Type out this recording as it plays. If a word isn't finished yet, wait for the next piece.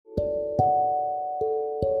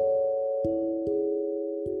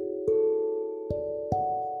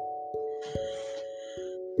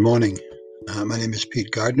Good morning. My name is Pete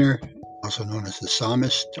Gardner, also known as the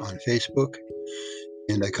Psalmist on Facebook,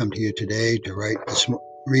 and I come to you today to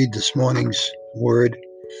read this morning's word.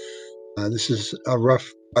 This is a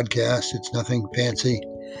rough podcast. It's nothing fancy.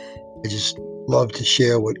 I just love to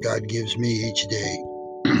share what God gives me each day,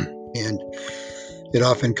 and it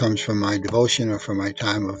often comes from my devotion or from my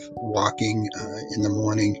time of walking in the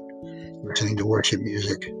morning, listening to worship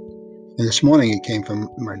music. And this morning it came from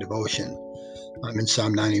my devotion. I'm in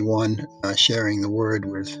Psalm 91, sharing the word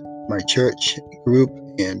with my church group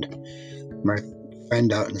and my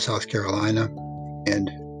friend out in South Carolina. And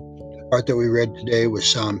the part that we read today was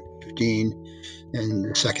Psalm 15 and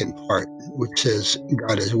the second part, which says,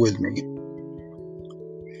 God is with me.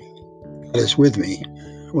 God is with me.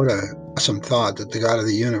 What an awesome thought that the God of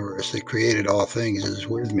the universe that created all things is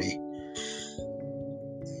with me.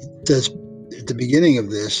 It says at the beginning of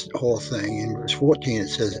this whole thing, in verse 14, it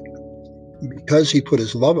says, because he put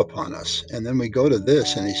his love upon us. And then we go to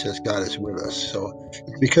this and he says, God is with us. So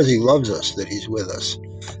it's because he loves us that he's with us.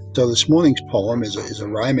 So this morning's poem is a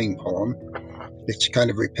rhyming poem. It's kind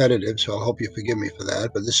of repetitive, so I hope you forgive me for that.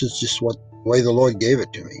 But this is just the way the Lord gave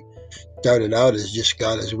it to me. Started out as just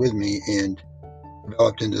God is with me and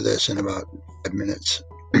developed into this in about 5 minutes.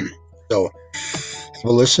 So have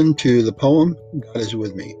a listen to the poem, God is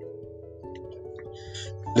with me.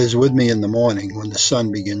 God is with me in the morning when the sun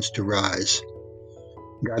begins to rise.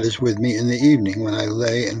 God is with me in the evening when I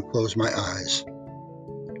lay and close my eyes.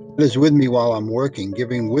 God is with me while I'm working,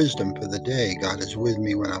 giving wisdom for the day. God is with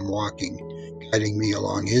me when I'm walking, guiding me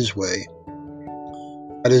along his way.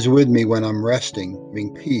 God is with me when I'm resting,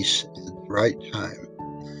 giving peace at the right time.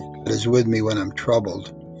 God is with me when I'm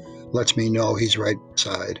troubled, lets me know he's right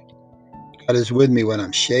beside. God is with me when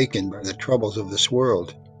I'm shaken by the troubles of this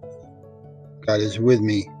world. God is with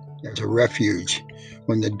me as a refuge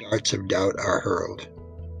when the darts of doubt are hurled.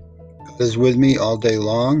 God is with me all day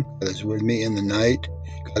long. God is with me in the night.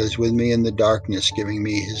 God is with me in the darkness, giving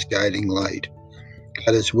me his guiding light.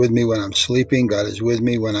 God is with me when I'm sleeping. God is with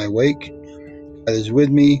me when I wake. God is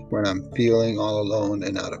with me when I'm feeling all alone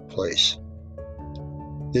and out of place.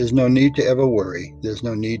 There's no need to ever worry. There's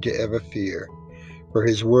no need to ever fear, for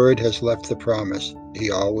his word has left the promise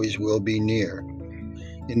he always will be near.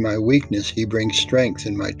 In my weakness, he brings strength.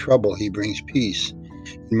 In my trouble, he brings peace.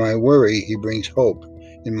 In my worry, he brings hope.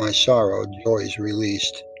 In my sorrow, joy is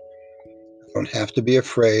released. I don't have to be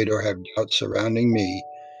afraid or have doubts surrounding me,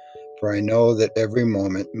 for I know that every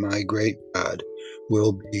moment my great God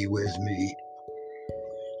will be with me.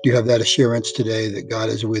 Do you have that assurance today that God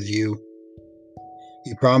is with you?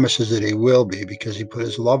 He promises that he will be because he put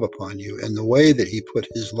his love upon you. And the way that he put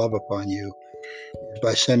his love upon you is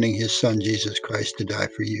by sending his son, Jesus Christ, to die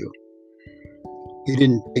for you. He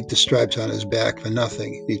didn't take the stripes on his back for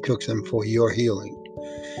nothing. He took them for your healing.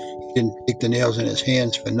 He didn't take the nails in his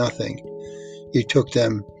hands for nothing. He took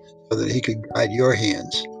them so that he could guide your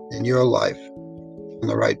hands and your life on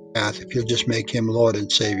the right path if you'll just make him Lord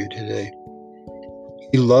and Savior today.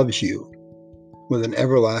 He loves you with an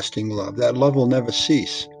everlasting love. That love will never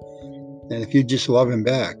cease. And if you just love him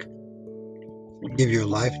back, give your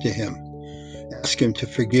life to him, ask him to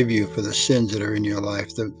forgive you for the sins that are in your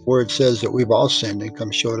life. The word says that we've all sinned and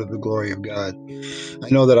come short of the glory of God. I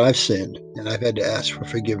know that I've sinned and I've had to ask for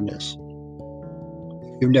forgiveness.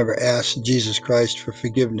 If you've never asked Jesus Christ for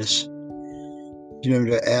forgiveness, if you've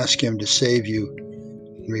never asked him to save you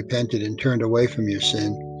and repented and turned away from your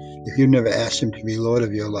sin, if you've never asked him to be Lord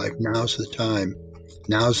of your life, now's the time.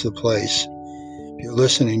 Now's the place. If you're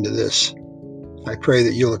listening to this, I pray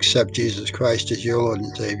that you'll accept Jesus Christ as your Lord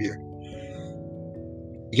and Savior.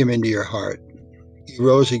 Take him into your heart. He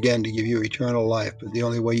rose again to give you eternal life, but the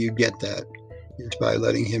only way you get that is by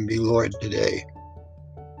letting him be Lord today.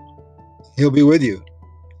 He'll be with you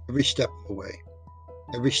every step of the way,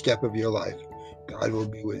 every step of your life. God will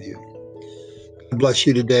be with you. God bless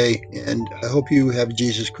you today, and I hope you have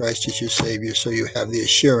Jesus Christ as your Savior so you have the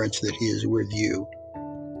assurance that he is with you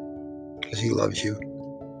because he loves you.